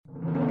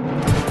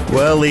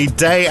Well, the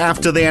day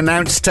after the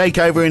announced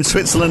takeover in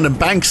Switzerland and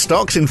bank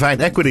stocks, in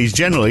fact, equities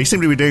generally, seem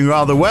to be doing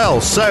rather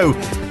well. So,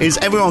 is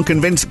everyone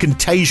convinced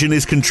contagion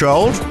is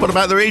controlled? What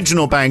about the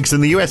regional banks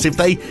in the US? If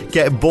they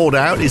get bought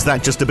out, is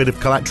that just a bit of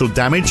collateral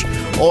damage?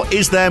 Or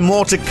is there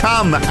more to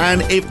come?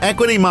 And if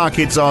equity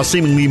markets are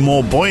seemingly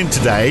more buoyant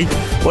today,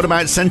 what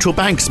about central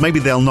banks? Maybe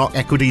they'll knock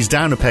equities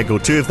down a peg or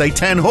two if they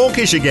turn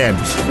hawkish again.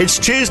 It's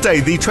Tuesday,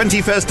 the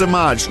 21st of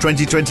March,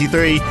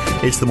 2023.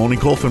 It's the morning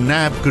call from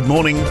NAB. Good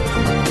morning.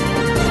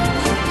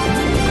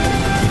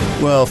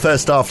 Well,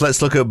 first off,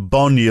 let's look at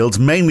bond yields,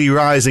 mainly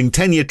rising.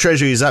 10-year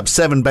treasuries up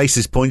 7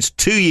 basis points,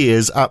 2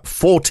 years up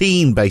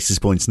 14 basis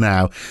points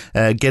now,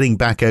 getting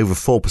back over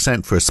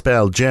 4% for a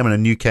spell. German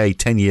and UK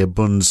 10-year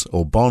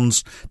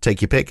bonds,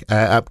 take your pick,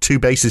 up 2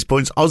 basis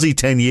points. Aussie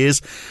 10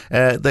 years,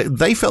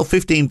 they fell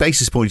 15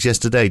 basis points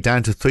yesterday,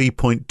 down to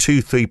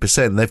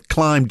 3.23%. They've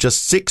climbed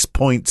just 6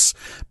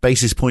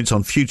 basis points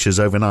on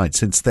futures overnight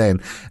since then.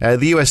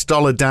 The US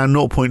dollar down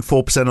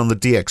 0.4% on the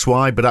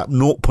DXY, but up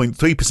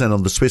 0.3%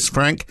 on the Swiss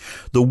franc.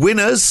 The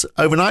winners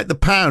overnight, the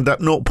pound up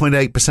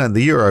 0.8%,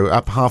 the euro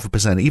up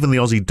 0.5%. Even the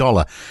Aussie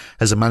dollar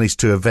has managed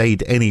to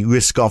evade any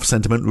risk-off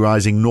sentiment,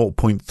 rising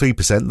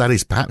 0.3%. That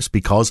is perhaps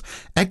because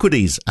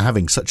equities are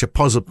having such a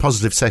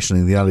positive session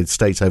in the United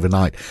States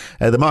overnight.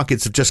 The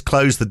markets have just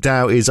closed. The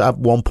Dow is up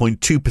 1.2%,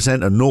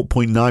 a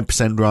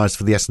 0.9% rise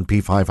for the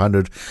S&P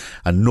 500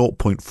 and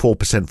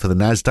 0.4% for the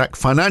Nasdaq.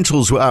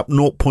 Financials were up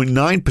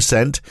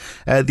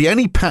 0.9%. The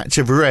only patch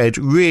of red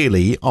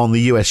really on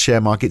the US share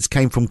markets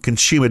came from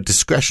consumer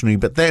discretionary,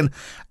 but then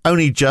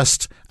only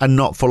just and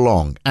not for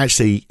long.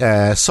 Actually,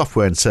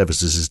 software and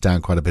services is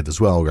down quite a bit as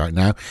well right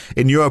now.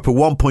 In Europe, a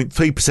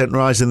 1.3%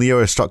 rise in the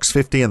Euro Stoxx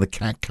 50 and the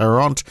CAC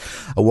 40,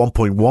 a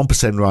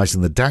 1.1% rise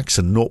in the DAX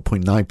and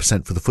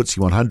 0.9% for the FTSE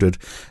 100.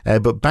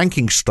 But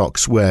banking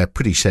stocks were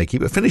pretty shaky,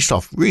 but finished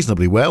off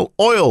reasonably well.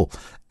 Oil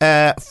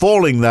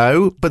falling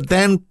though, but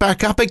then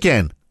back up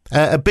again.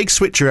 A big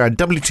switch around.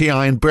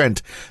 WTI and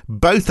Brent,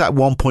 both at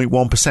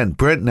 1.1%.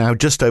 Brent now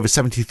just over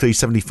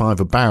 $73.75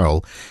 a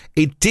barrel.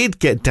 It did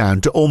get down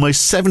to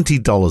almost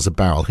 $70 a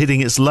barrel, hitting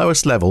its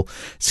lowest level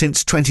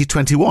since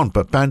 2021,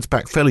 but bounced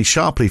back fairly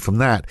sharply from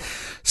that.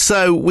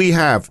 So we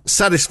have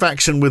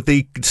satisfaction with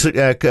the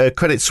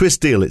Credit Suisse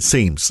deal, it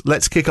seems.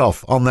 Let's kick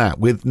off on that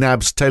with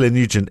NAB's Taylor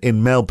Nugent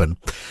in Melbourne.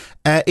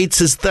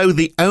 It's as though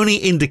the only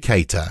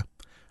indicator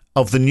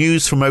of the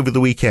news from over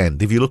the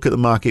weekend, if you look at the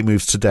market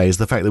moves today, is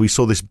the fact that we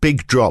saw this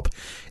big drop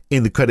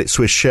in the Credit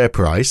Suisse share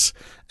price.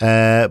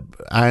 But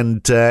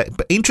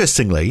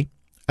interestingly,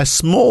 a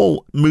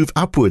small move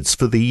upwards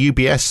for the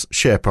UBS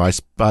share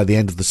price by the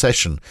end of the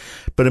session.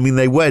 But I mean,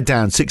 they were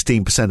down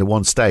 16% at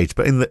one stage,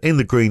 but in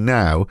the green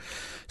now.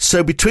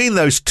 So between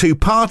those two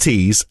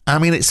parties, I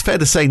mean, it's fair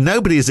to say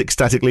nobody is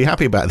ecstatically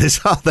happy about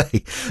this, are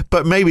they?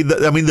 But maybe,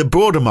 the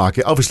broader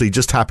market, obviously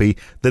just happy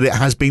that it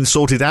has been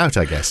sorted out,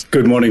 I guess.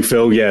 Good morning,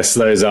 Phil. Yes,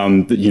 those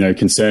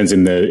concerns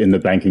in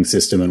the banking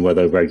system and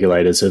whether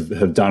regulators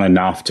have done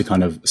enough to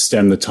kind of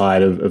stem the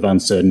tide of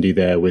uncertainty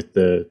there with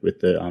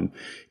the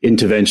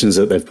interventions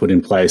that they've put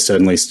in place,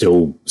 certainly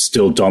still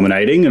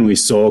dominating. And we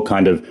saw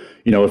kind of,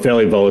 a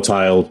fairly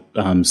volatile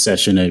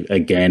session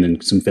again,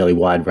 and some fairly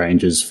wide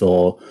ranges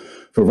for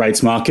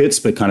rates markets,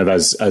 but kind of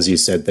as you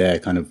said there,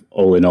 kind of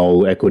all in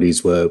all,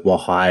 equities were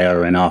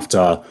higher, and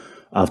after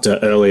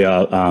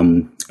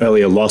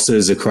earlier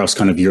losses across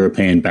kind of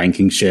European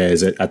banking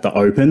shares at the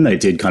open, they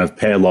did kind of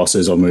pair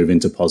losses or move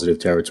into positive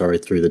territory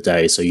through the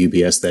day. So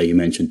UBS there, you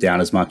mentioned,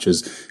 down as much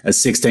as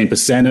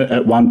 16%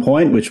 at one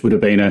point, which would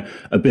have been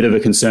a bit of a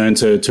concern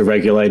to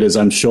regulators,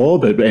 I'm sure,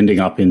 but ending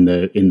up in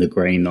the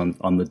green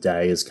on the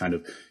day is kind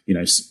of,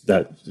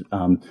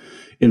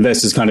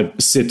 investors kind of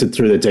sifted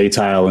through the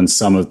detail, and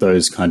some of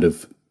those kind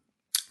of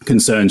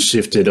concerns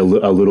shifted a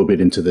little bit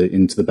into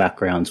the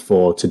background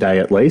for today,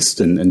 at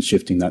least, and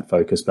shifting that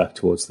focus back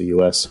towards the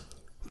US.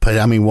 But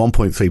I mean,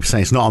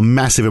 1.3%, it's not a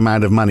massive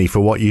amount of money for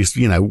what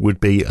would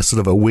be a sort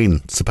of a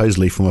win,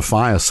 supposedly from a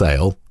fire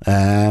sale.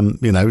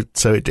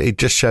 So it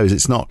just shows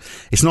it's not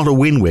a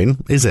win-win,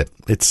 is it?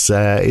 It's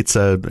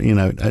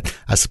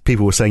as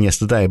people were saying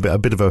yesterday, a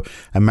bit of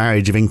a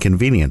marriage of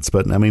inconvenience,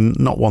 but I mean,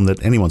 not one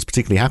that anyone's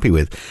particularly happy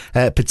with.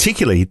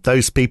 Particularly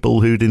those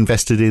people who'd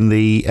invested in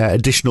the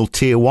additional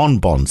tier 1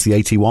 bonds, the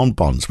AT1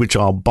 bonds, which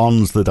are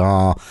bonds that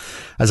are,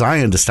 as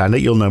I understand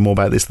it, you'll know more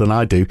about this than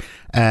I do,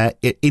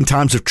 in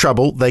times of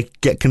trouble, they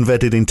get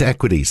converted into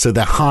equity. So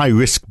they're high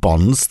risk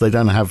bonds. They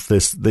don't have the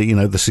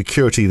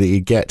security that you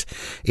get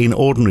in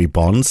ordinary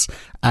bonds.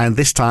 And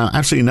this time,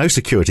 absolutely no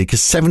security, because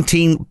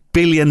 $17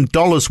 billion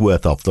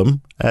worth of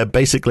them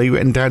basically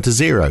written down to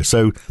zero.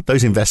 So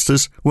those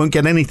investors won't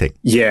get anything.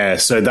 Yeah,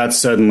 so that's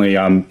certainly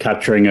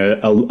capturing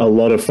a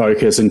lot of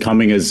focus and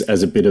coming as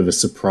a bit of a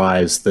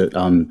surprise that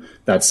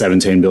that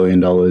 $17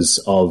 billion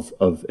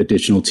of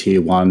additional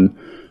tier 1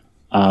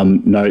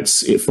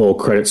 notes for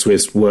Credit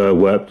Suisse were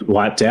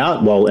wiped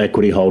out, while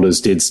equity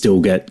holders did still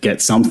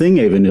get something,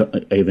 even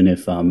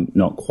if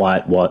not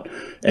quite what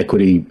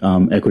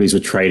equities were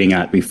trading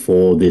at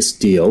before this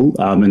deal.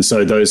 And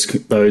so those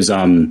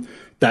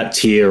that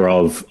tier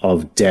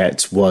of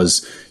debt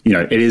was,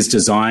 it is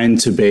designed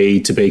to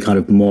be kind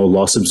of more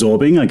loss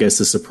absorbing. I guess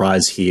the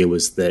surprise here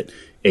was that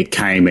it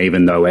came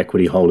even though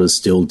equity holders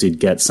still did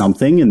get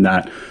something, and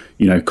that,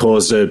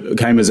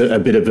 came as a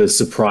bit of a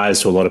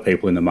surprise to a lot of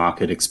people in the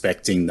market,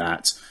 expecting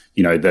that,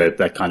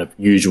 that kind of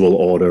usual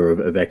order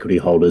of equity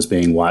holders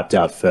being wiped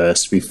out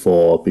first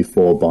before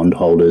bond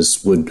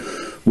holders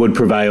would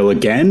prevail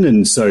again.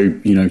 And so,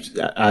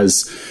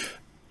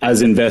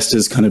 as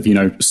investors kind of,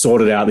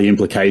 sorted out the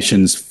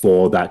implications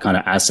for that kind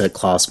of asset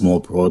class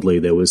more broadly,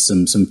 there was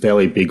some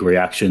fairly big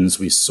reactions.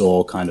 We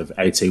saw kind of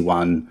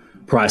AT1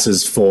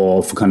 prices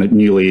for kind of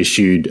newly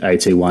issued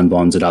AT1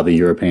 bonds at other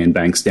European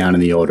banks down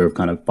in the order of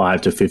kind of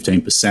 5 to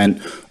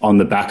 15% on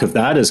the back of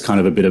that, as kind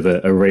of a bit of a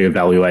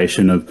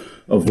reevaluation of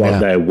what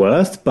they're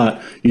worth. But,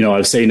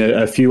 I've seen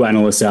a few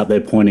analysts out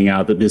there pointing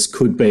out that this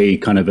could be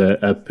kind of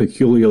a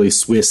peculiarly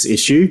Swiss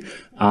issue,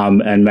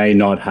 and may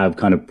not have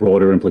kind of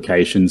broader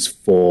implications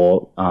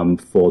for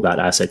that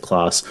asset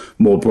class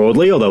more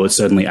broadly, although it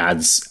certainly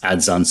adds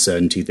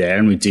uncertainty there.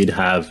 And we did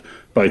have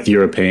both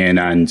European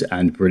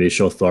and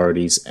British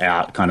authorities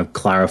out kind of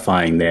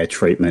clarifying their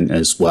treatment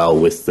as well,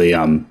 with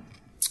the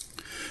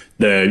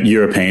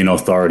European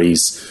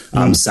authorities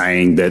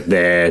saying that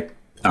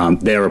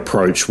their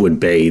approach would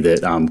be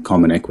that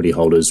common equity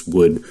holders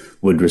would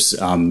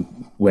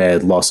wear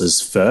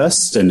losses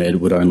first, and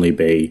it would only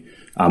be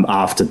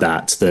after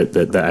that the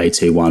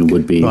AT1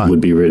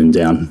 would be written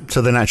down.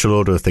 So the natural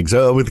order of things,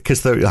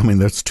 because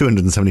there's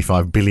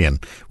 275 billion.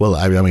 Well,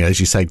 as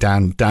you say,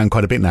 down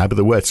quite a bit now, but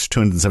there were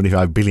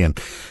 275 billion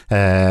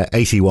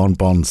AT1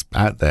 bonds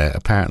out there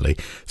apparently.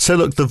 So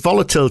look, the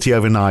volatility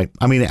overnight,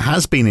 it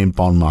has been in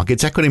bond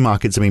markets. Equity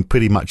markets have been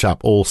pretty much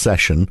up all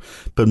session,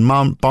 but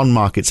bond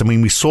markets,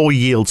 we saw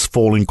yields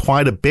falling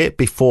quite a bit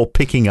before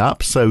picking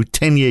up. So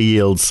 10-year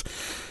yields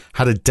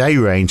had a day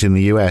range in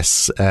the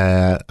US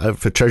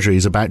for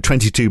treasuries about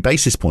 22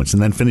 basis points, and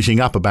then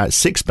finishing up about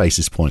 6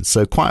 basis points.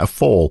 So quite a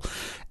fall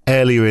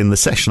earlier in the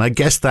session. I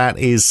guess that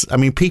is,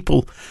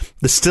 people,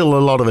 there's still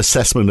a lot of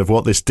assessment of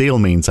what this deal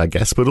means, I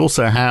guess, but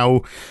also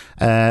how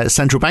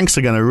central banks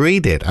are going to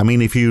read it.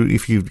 If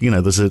you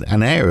there's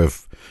an air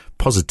of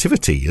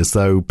positivity, as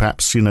though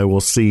perhaps,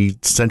 we'll see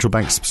central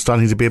banks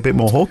starting to be a bit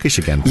more hawkish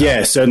again. Perhaps.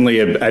 Yeah,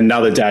 certainly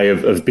another day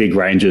of big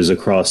ranges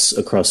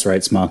across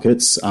rates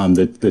markets.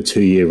 The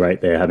 2-year rate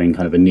there having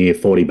kind of a near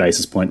 40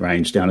 basis point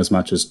range, down as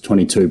much as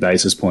 22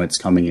 basis points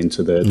coming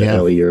into the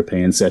early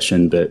European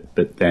session,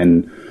 but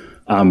then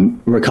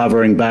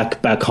recovering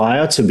back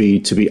higher to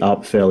be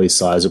up fairly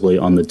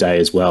sizably on the day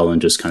as well,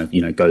 and just kind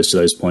of goes to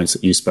those points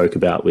that you spoke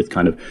about, with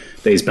kind of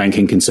these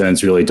banking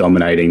concerns really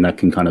dominating. That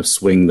can kind of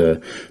swing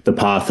the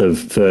path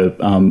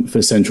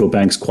for central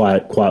banks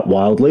quite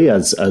wildly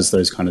as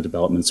those kind of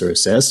developments are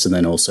assessed, and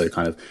then also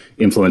kind of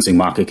influencing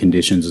market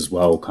conditions as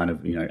well, kind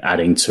of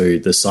adding to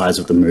the size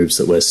of the moves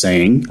that we're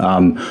seeing.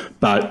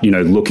 But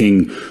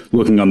looking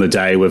on the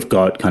day, we've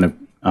got kind of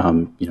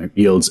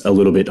yields a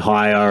little bit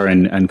higher,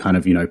 and kind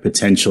of,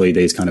 potentially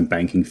these kind of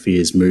banking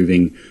fears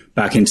moving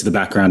back into the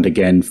background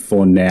again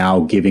for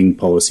now, giving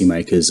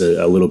policymakers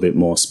a little bit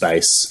more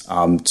space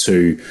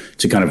to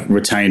kind of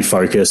retain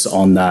focus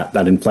on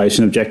that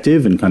inflation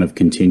objective and kind of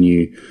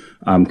continue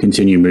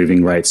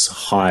moving rates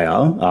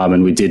higher.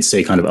 And we did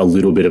see kind of a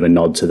little bit of a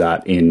nod to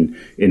that in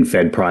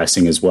Fed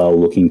pricing as well,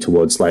 looking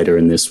towards later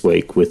in this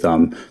week, with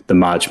the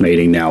March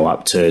meeting now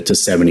up to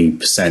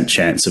 70%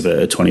 chance of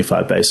a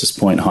 25 basis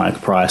point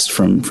hike priced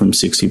from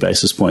 60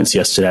 basis points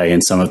yesterday,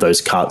 and some of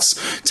those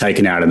cuts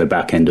taken out in the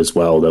back end as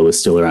well. There was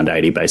still around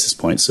 80 basis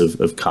points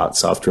of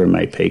cuts after a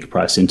May peak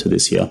priced into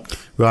this year.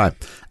 Right.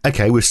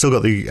 Okay, we've still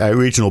got the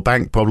regional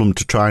bank problem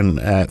to try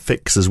and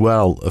fix as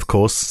well, of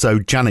course. So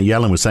Janet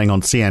Yellen was saying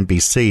on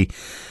CNBC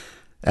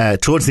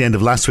towards the end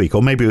of last week,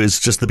 or maybe it was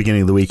just the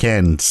beginning of the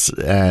weekend,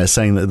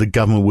 saying that the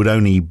government would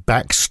only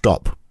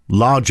backstop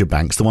larger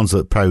banks, the ones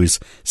that pose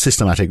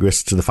systematic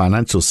risks to the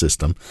financial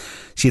system.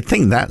 So you'd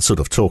think that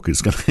sort of talk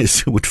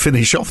would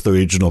finish off the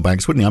regional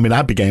banks, wouldn't it?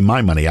 I'd be getting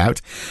my money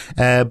out.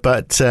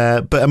 But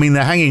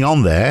they're hanging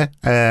on there,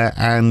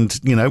 and,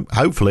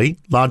 hopefully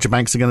larger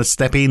banks are going to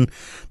step in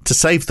to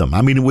save them.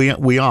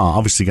 We are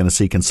obviously going to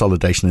see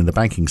consolidation in the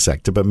banking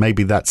sector, but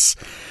maybe that's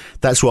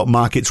what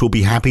markets will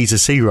be happy to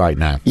see right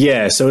now.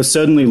 Yeah, so it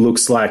certainly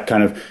looks like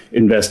kind of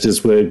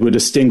investors were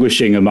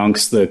distinguishing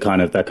amongst that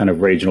kind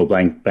of regional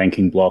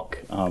banking block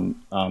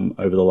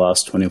over the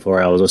last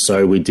 24 hours or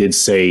so. We did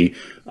see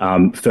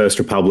First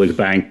Republic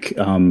Bank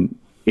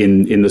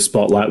in the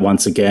spotlight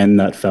once again.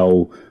 That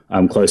fell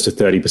close to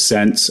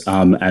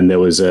 30%, and there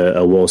was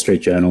a Wall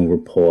Street Journal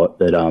report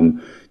that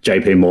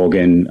JP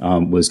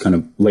Morgan was kind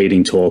of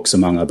leading talks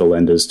among other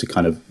lenders to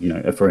kind of,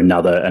 for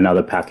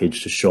another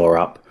package to shore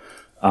up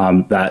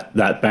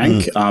that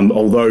bank.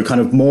 Although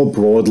kind of more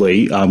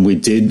broadly, we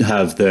did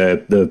have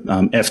the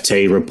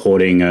FT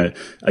reporting a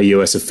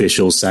US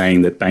official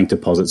saying that bank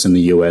deposits in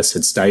the US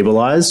had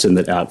stabilized and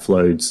that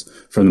outflows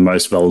from the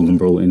most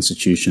vulnerable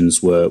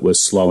institutions were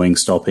slowing,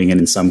 stopping, and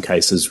in some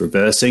cases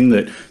reversing.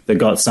 That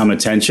got some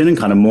attention, and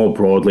kind of more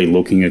broadly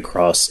looking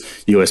across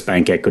US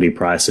bank equity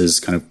prices,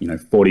 kind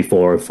of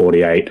 44 or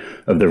 48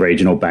 of the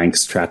regional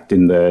banks tracked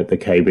in the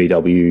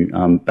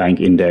KBW bank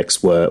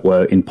index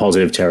were in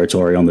positive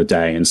territory on the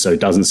day. And so it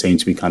doesn't seem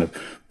to be kind of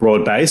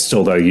broad-based,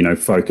 although,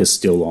 focused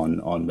still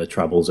on the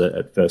troubles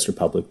at First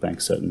Republic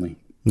Bank, certainly.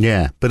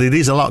 Yeah, but it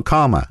is a lot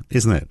calmer,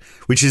 isn't it?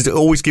 Which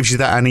always gives you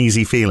that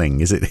uneasy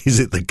feeling. Is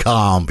it the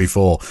calm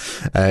before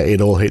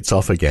it all hits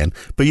off again?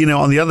 But,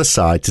 on the other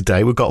side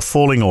today, we've got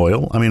falling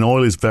oil. I mean,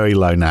 oil is very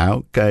low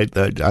now.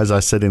 As I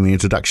said in the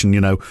introduction,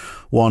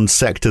 one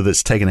sector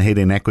that's taken a hit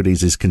in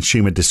equities is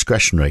consumer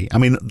discretionary. I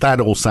mean,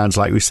 that all sounds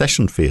like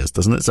recession fears,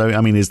 doesn't it? So,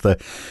 I mean,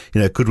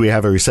 could we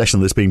have a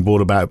recession that's being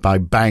brought about by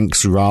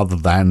banks rather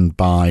than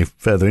by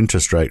further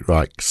interest rate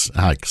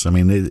hikes? I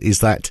mean,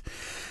 is that...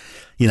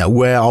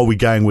 where are we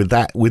going with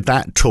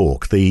that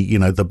talk?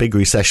 The big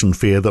recession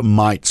fear that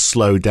might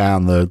slow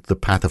down the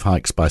path of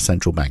hikes by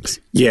central banks.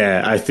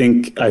 Yeah, I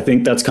think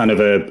that's kind of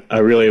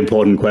a really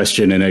important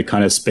question, and it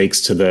kind of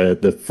speaks to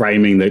the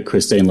framing that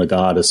Christine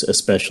Lagarde,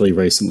 especially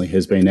recently,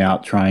 has been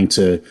out trying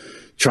to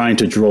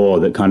draw,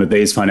 that kind of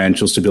these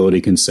financial stability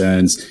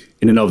concerns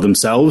in and of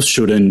themselves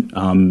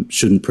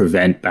shouldn't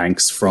prevent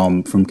banks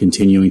from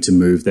continuing to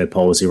move their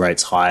policy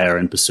rates higher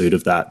in pursuit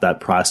of that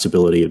price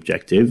stability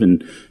objective.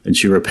 And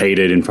she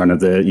repeated in front of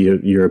the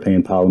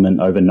European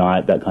Parliament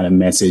overnight that kind of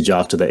message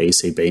after the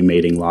ECB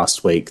meeting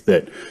last week,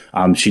 that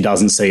she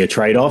doesn't see a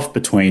trade-off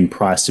between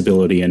price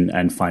stability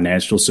and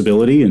financial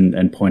stability,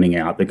 and pointing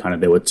out that kind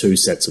of there were two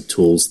sets of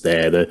tools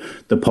there,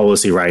 the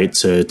policy rate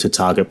to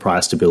target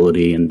price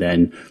stability, and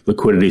then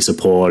liquidity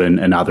support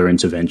and other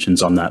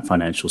interventions on that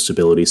financial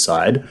stability side.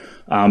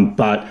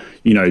 But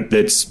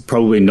that's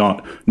probably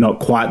not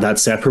quite that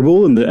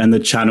separable, and the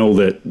channel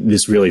that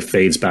this really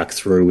feeds back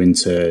through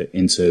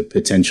into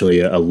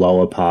potentially a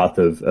lower path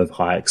of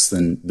hikes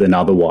than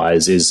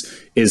otherwise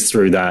is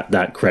through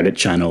that credit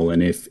channel.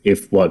 And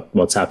if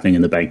what's happening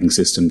in the banking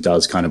system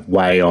does kind of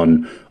weigh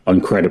on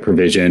credit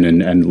provision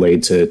and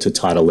lead to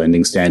tighter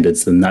lending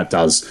standards, then that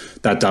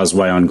does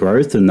weigh on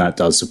growth, and that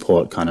does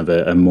support kind of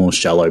a more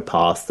shallow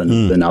path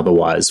than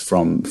otherwise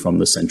from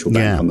the central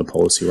bank on the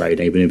policy rate,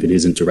 even if it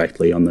isn't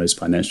directly on those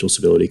financial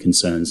stability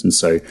concerns. And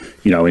so,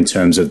 in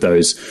terms of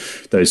those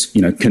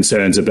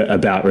concerns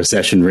about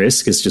recession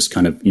risk, it's just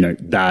kind of,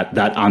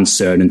 that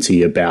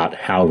uncertainty about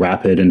how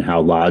rapid and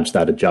how large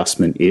that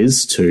adjustment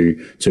is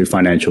to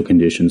financial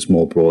conditions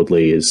more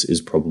broadly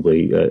is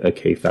probably a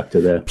key factor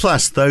there.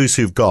 Plus, those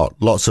who've got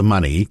lots of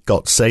money,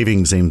 got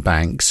savings in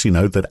banks,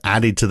 that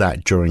added to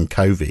that during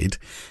COVID,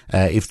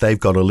 if they've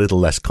got a little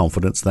less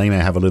confidence, they may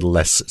have a little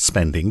less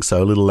spending.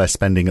 So a little less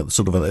spending at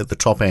the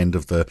top end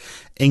of the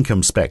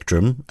income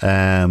spectrum,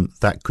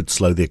 that could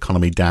slow the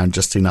economy down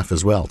just enough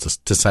as well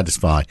to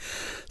satisfy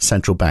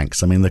central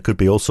banks. I mean, there could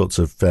be all sorts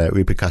of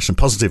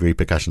positive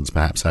repercussions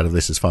perhaps out of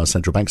this as far as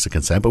central banks are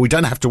concerned. But we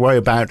don't have to worry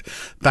about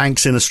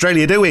banks in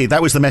Australia, do we?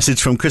 That was the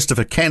message from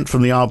Christopher Kent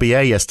from the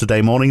RBA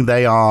yesterday morning.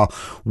 They are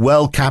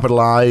well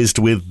capitalised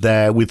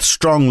with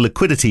strong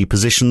liquidity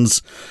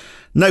positions.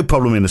 No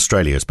problem in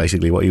Australia is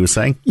basically what he was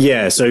saying.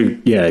 Yeah, so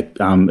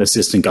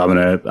Assistant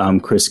Governor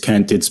Chris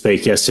Kent did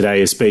speak yesterday.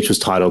 His speech was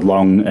titled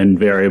 "Long and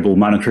Variable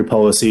Monetary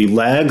Policy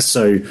Lags,"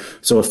 so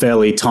a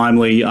fairly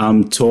timely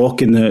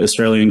talk in the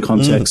Australian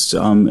context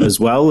as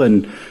well.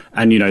 And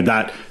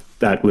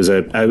that was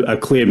a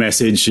clear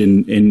message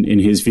in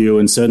his view,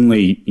 and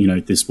certainly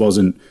this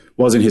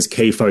wasn't his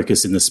key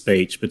focus in the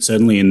speech, but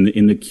certainly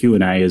in the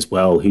Q&A as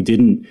well, he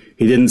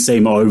didn't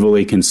seem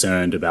overly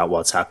concerned about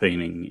what's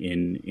happening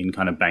in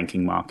kind of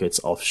banking markets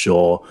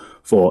offshore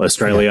for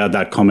Australia. Yeah.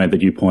 That comment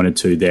that you pointed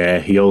to there,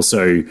 he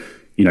also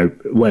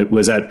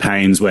was at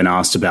pains when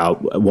asked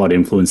about what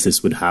influence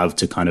this would have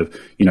to kind of,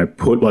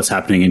 put what's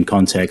happening in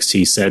context.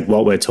 He said,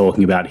 what we're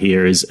talking about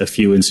here is a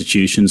few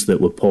institutions that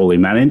were poorly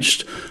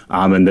managed,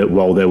 and that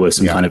while there were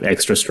some kind of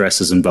extra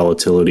stresses and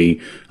volatility,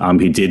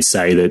 he did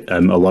say that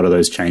a lot of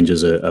those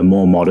changes are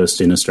more modest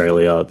in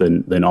Australia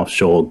than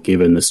offshore,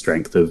 given the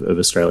strength of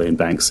Australian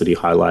banks that he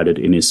highlighted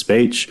in his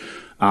speech.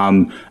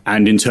 And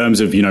in terms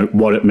of,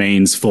 what it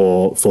means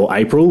for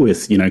April,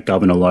 with,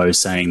 Governor Lowe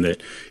saying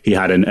that he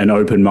had an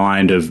open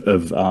mind of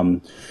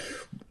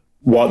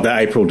what the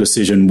April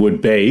decision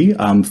would be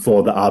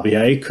for the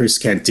RBA, Chris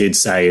Kent did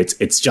say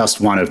it's just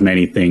one of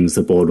many things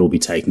the board will be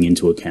taking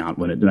into account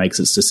when it makes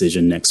its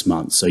decision next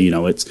month. So,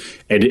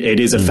 it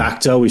is a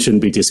factor. We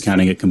shouldn't be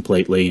discounting it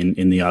completely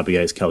in the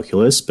RBA's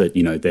calculus, but,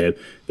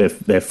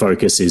 their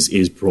focus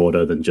is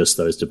broader than just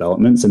those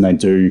developments, and they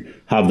do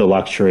have the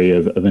luxury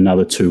of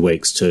another 2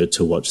 weeks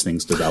to watch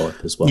things develop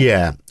as well.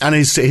 Yeah, and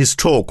his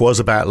talk was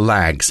about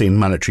lags in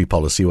monetary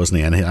policy, wasn't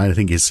he? And I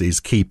think his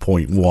key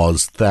point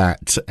was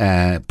that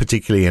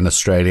particularly in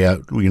Australia.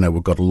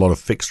 We've got a lot of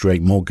fixed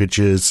rate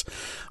mortgages,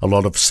 a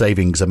lot of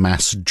savings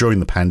amassed during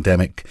the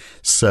pandemic.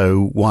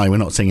 So why we're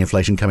not seeing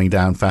inflation coming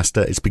down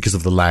faster? It's because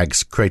of the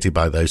lags created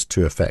by those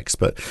two effects.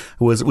 But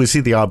we'll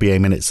see the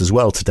RBA minutes as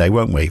well today,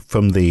 won't we?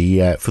 From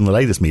the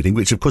latest meeting,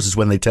 which of course is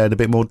when they turned a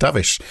bit more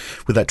dovish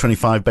with that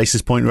 25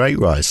 basis point rate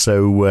rise.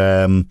 So,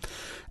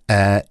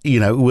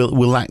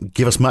 will that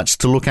give us much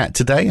to look at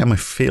today? I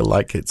feel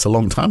like it's a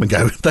long time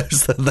ago.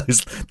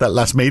 That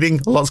last meeting,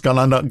 a lot's gone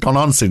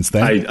on since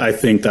then. I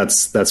think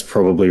that's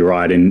probably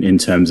right in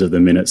terms of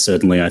the minutes.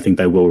 Certainly, I think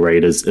they will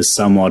read as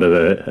somewhat of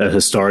a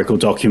historical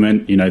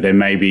document. There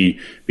may be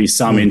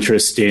some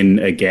interest in,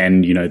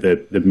 again,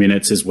 the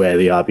minutes is where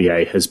the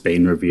RBA has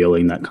been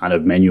revealing that kind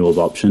of menu of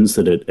options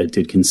that it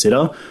did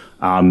consider.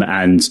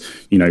 And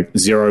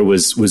zero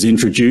was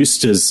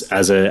introduced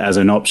as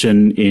an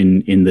option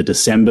in the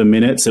December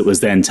minutes. It was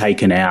then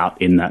taken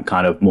out in that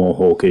kind of more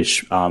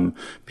hawkish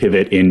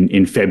pivot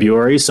in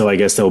February. So I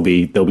guess there'll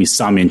be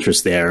some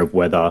interest there of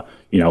whether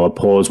a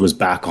pause was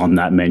back on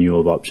that menu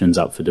of options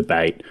up for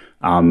debate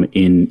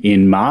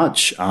in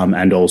March,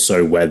 and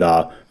also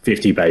whether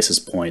 50 basis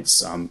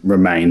points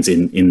remains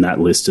in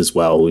that list as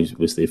well.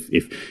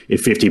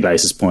 If 50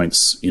 basis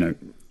points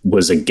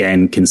was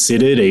again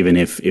considered, even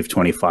if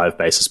 25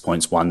 basis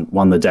points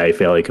won the day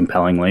fairly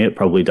compellingly, it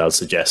probably does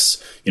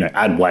suggest,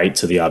 add weight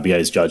to the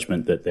RBA's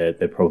judgment that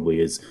there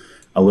probably is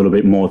a little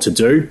bit more to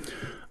do.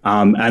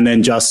 And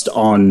then just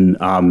on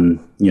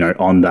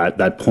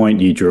that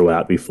point you drew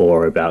out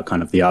before about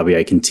kind of the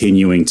RBA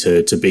continuing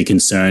to be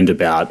concerned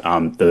about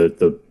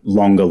the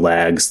longer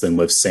lags than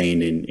we've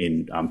seen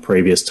in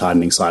previous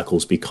tightening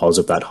cycles because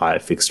of that higher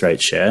fixed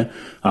rate share.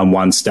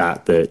 One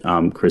stat that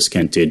Chris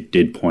Kent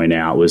did point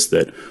out was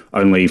that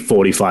only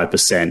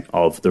 45%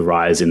 of the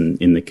rise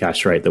in the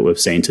cash rate that we've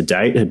seen to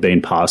date had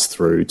been passed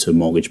through to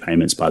mortgage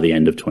payments by the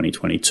end of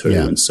 2022.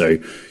 Yeah. And so,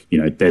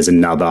 there's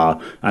another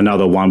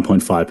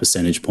 1.5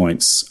 percentage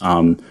points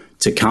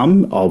to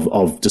come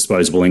of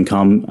disposable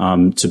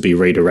income to be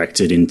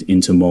redirected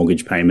into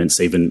mortgage payments,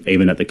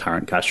 even at the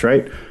current cash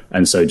rate.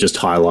 And so just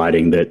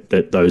highlighting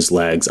that those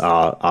lags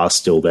are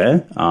still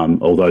there,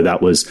 although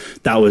that was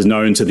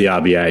known to the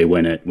RBA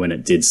when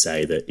it did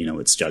say that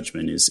its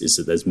judgment is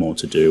that there's more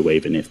to do,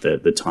 even if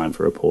the time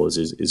for a pause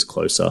is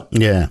closer.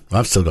 Yeah,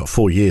 I've still got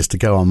 4 years to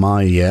go on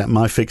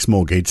my fixed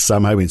mortgage, so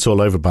I'm hoping it's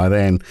all over by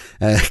then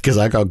because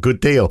I got a good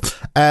deal.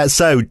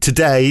 So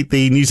today,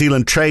 the New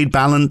Zealand trade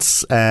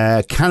balance,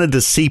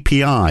 Canada's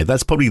CPI,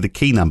 that's probably the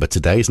key number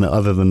today, isn't it?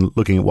 Other than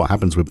looking at what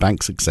happens with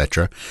banks,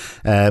 etc.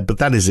 But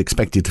that is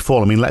expected to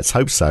fall. Let's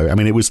hope so.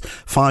 It was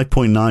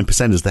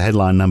 5.9% as the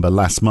headline number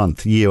last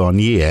month, year on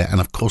year.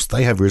 And of course,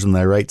 they have risen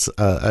their rates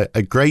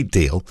a great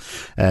deal.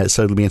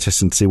 So it'll be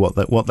interesting to see what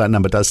that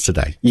number does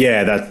today.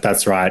 Yeah,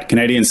 that's right.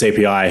 Canadian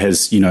CPI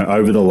has,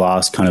 over the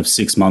last kind of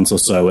 6 months or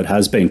so, it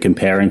has been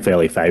comparing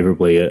fairly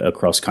favorably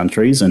across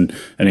countries and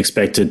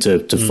expected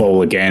to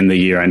fall again. The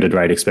year-ended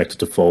rate expected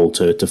to fall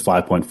to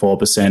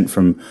 5.4%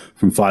 from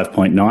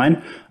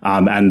 5.9%.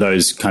 And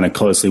those kind of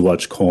closely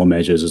watched core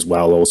measures as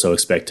well also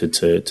expected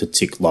to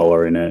tick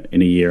lower in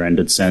a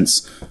year-ended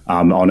sense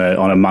on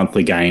a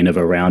monthly gain of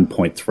around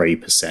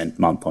 0.3%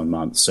 month on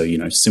month.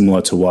 So,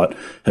 similar to what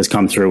has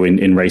come through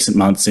in recent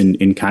months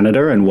in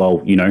Canada, and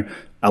while,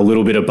 a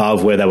little bit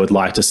above where they would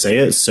like to see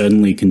it,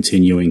 certainly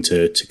continuing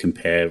to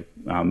compare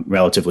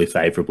relatively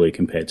favorably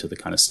compared to the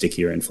kind of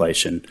stickier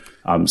inflation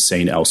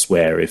seen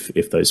elsewhere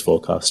if those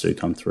forecasts do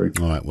come through.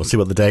 All right, we'll see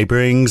what the day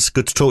brings.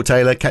 Good to talk,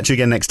 Taylor. Catch you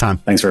again next time.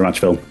 Thanks very much,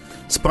 Phil.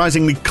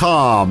 Surprisingly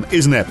calm,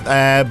 isn't it?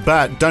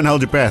 But don't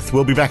hold your breath.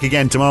 We'll be back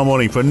again tomorrow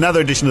morning for another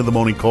edition of The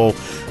Morning Call.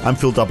 I'm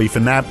Phil Dobbie for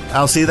now.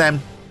 I'll see you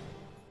then.